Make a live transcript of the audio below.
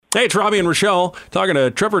Hey, it's Robby and Rochelle talking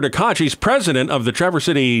to Trevor DeCoch. He's president of the Traverse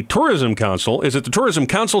City Tourism Council. Is it the Tourism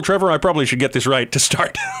Council, Trevor? I probably should get this right to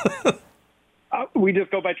start. We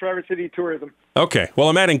just go by Traverse City Tourism. Okay. Well,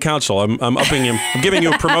 I'm adding council. I'm upping him. I'm giving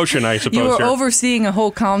you a promotion, I suppose. You were here. overseeing a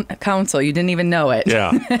whole council. You didn't even know it.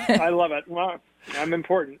 Yeah. I love it. Well, I'm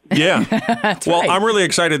important. Yeah. That's Well, right. I'm really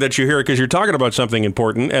excited that you're here because you're talking about something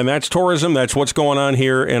important, and that's tourism. That's what's going on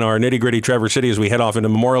here in our nitty-gritty Traverse City as we head off into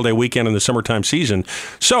Memorial Day weekend in the summertime season.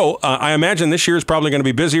 So I imagine this year is probably going to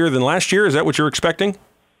be busier than last year. Is that what you're expecting?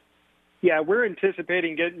 Yeah, we're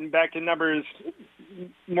anticipating getting back to numbers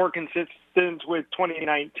more consistent with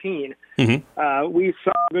 2019. Mm-hmm. We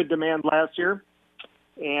saw good demand last year,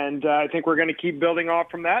 and I think we're going to keep building off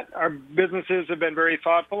from that. Our businesses have been very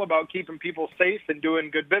thoughtful about keeping people safe and doing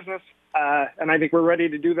good business, and I think we're ready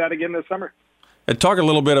to do that again this summer. Talk a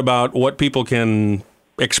little bit about what people can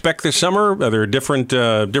expect this summer. Are there different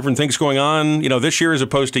things going on, this year as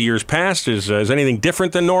opposed to years past? Is anything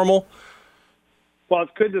different than normal? Well,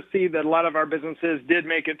 it's good to see that a lot of our businesses did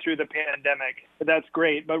make it through the pandemic. That's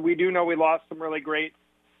great, but we do know we lost some really great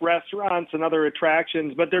restaurants and other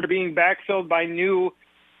attractions, but they're being backfilled by new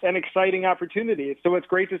and exciting opportunities. So it's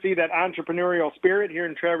great to see that entrepreneurial spirit here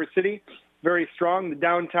in Traverse City, very strong. The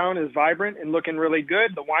downtown is vibrant and looking really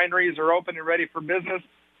good. The wineries are open and ready for business.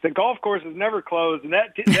 The golf course is never closed, and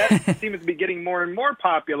that seems to be getting more and more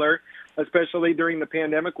popular, especially during the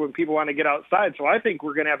pandemic when people want to get outside. So I think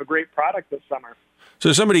we're going to have a great product this summer. So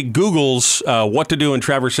if somebody Googles what to do in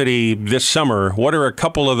Traverse City this summer, what are a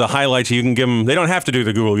couple of the highlights you can give them? They don't have to do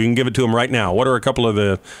the Google. You can give it to them right now. What are a couple of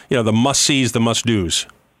the must-sees, the must-dos?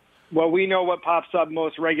 Well, we know what pops up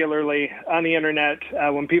most regularly on the internet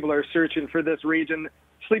when people are searching for this region.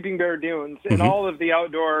 Sleeping Bear Dunes and all of the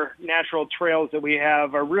outdoor natural trails that we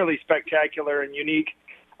have are really spectacular and unique,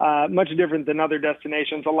 much different than other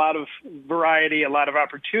destinations. A lot of variety, a lot of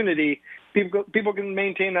opportunity. People can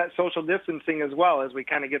maintain that social distancing as well as we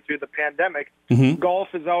kind of get through the pandemic. Mm-hmm. Golf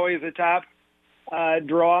is always a top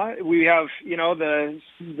draw. We have,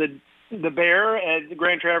 the Bear at the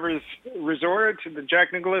Grand Traverse Resort, the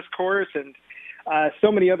Jack Nicklaus course, and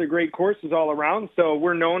so many other great courses all around. So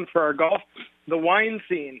we're known for our golf. The wine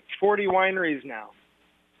scene, 40 wineries now.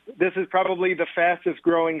 This is probably the fastest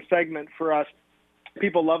growing segment for us.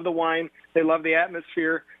 People love the wine. They love the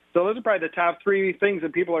atmosphere. So those are probably the top three things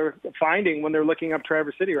that people are finding when they're looking up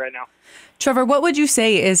Traverse City right now. Trevor, what would you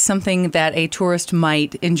say is something that a tourist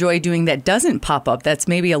might enjoy doing that doesn't pop up, that's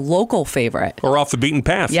maybe a local favorite? Or off the beaten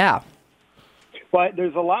path. Yeah. But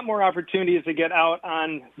there's a lot more opportunities to get out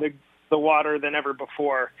on the water than ever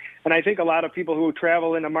before. And I think a lot of people who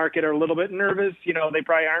travel in the market are a little bit nervous. They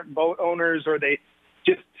probably aren't boat owners or they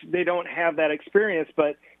don't have that experience.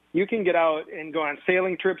 But you can get out and go on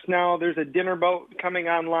sailing trips now. There's a dinner boat coming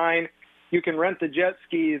online. You can rent the jet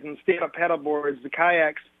skis and stand-up paddle boards, the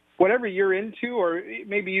kayaks, whatever you're into, or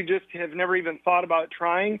maybe you just have never even thought about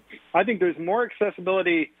trying. I think there's more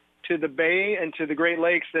accessibility to the Bay and to the Great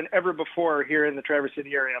Lakes than ever before here in the Traverse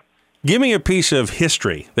City area. Give me a piece of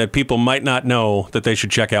history that people might not know that they should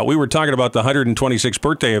check out. We were talking about the 126th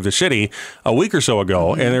birthday of the city a week or so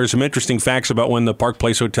ago, and there's some interesting facts about when the Park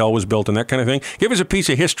Place Hotel was built and that kind of thing. Give us a piece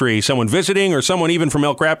of history someone visiting or someone even from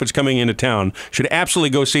Elk Rapids coming into town should absolutely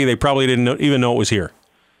go see. They probably didn't even know it was here.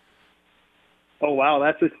 Oh, wow.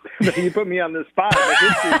 You put me on the spot. The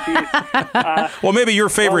history piece. Well, maybe your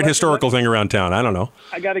favorite historical thing around town. I don't know.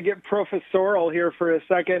 I got to get professorial here for a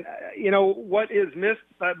second. What is missed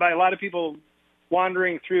by a lot of people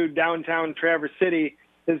wandering through downtown Traverse City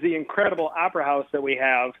is the incredible opera house that we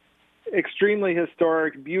have. Extremely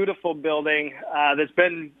historic, beautiful building that's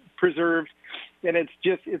been preserved. And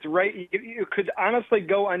it's right. You could honestly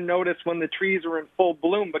go unnoticed when the trees are in full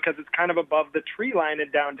bloom because it's kind of above the tree line in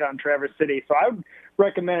downtown Traverse City. So I would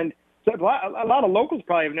recommend, a lot of locals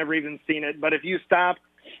probably have never even seen it, but if you stop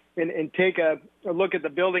and take a look at the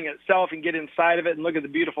building itself and get inside of it and look at the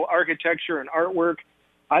beautiful architecture and artwork,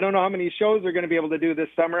 I don't know how many shows they're going to be able to do this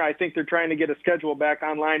summer. I think they're trying to get a schedule back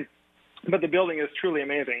online, but the building is truly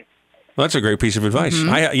amazing. Well, that's a great piece of advice.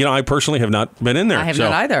 I personally have not been in there. I have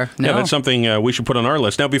not either. No. Yeah, that's something we should put on our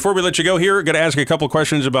list. Now, before we let you go here, got to ask a couple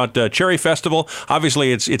questions about Cherry Festival.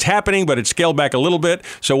 Obviously, it's happening, but it's scaled back a little bit.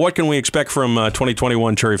 So what can we expect from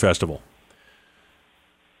 2021 Cherry Festival?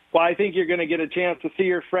 Well, I think you're going to get a chance to see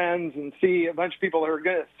your friends and see a bunch of people who are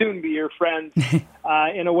going to soon be your friends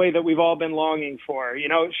in a way that we've all been longing for.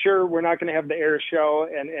 Sure, we're not going to have the air show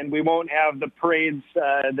and we won't have the parades,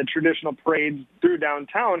 the traditional parades through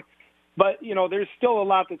downtown. But, there's still a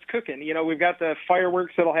lot that's cooking. We've got the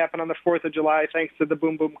fireworks that'll happen on the 4th of July, thanks to the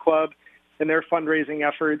Boom Boom Club and their fundraising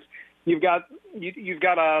efforts. You've got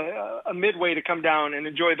a midway to come down and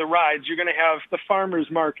enjoy the rides. You're going to have the farmers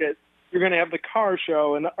market. You're going to have the car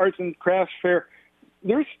show and the arts and crafts fair.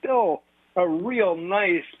 There's still a real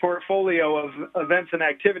nice portfolio of events and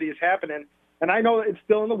activities happening. And I know it's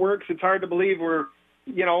still in the works. It's hard to believe we're,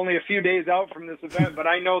 only a few days out from this event, but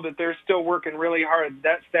I know that they're still working really hard.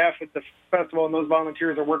 That staff at the festival and those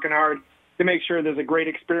volunteers are working hard to make sure there's a great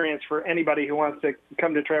experience for anybody who wants to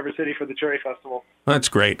come to Traverse City for the Cherry Festival. That's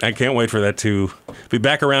great. I can't wait for that to be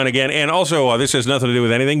back around again. And also, this has nothing to do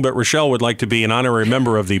with anything, but Rochelle would like to be an honorary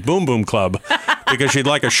member of the Boom Boom Club because she'd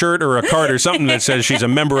like a shirt or a card or something that says she's a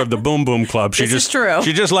member of the Boom Boom Club. This is true.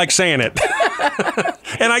 She just likes saying it.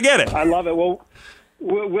 And I get it. I love it. Well,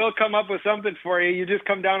 we'll come up with something for you. You just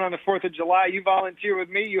come down on the 4th of July. You volunteer with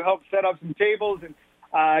me. You help set up some tables and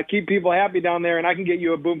keep people happy down there, and I can get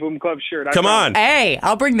you a Boom Boom Club shirt. Come on. Hey,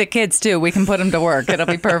 I'll bring the kids, too. We can put them to work. It'll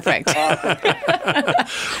be perfect.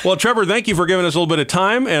 Well, Trevor, thank you for giving us a little bit of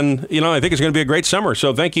time, and, I think it's going to be a great summer.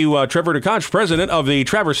 So thank you, Trevor DeConch, president of the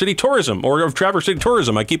Traverse City Tourism, or of Traverse City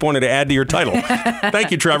Tourism. I keep wanting to add to your title.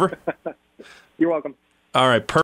 Thank you, Trevor. You're welcome. All right, perfect.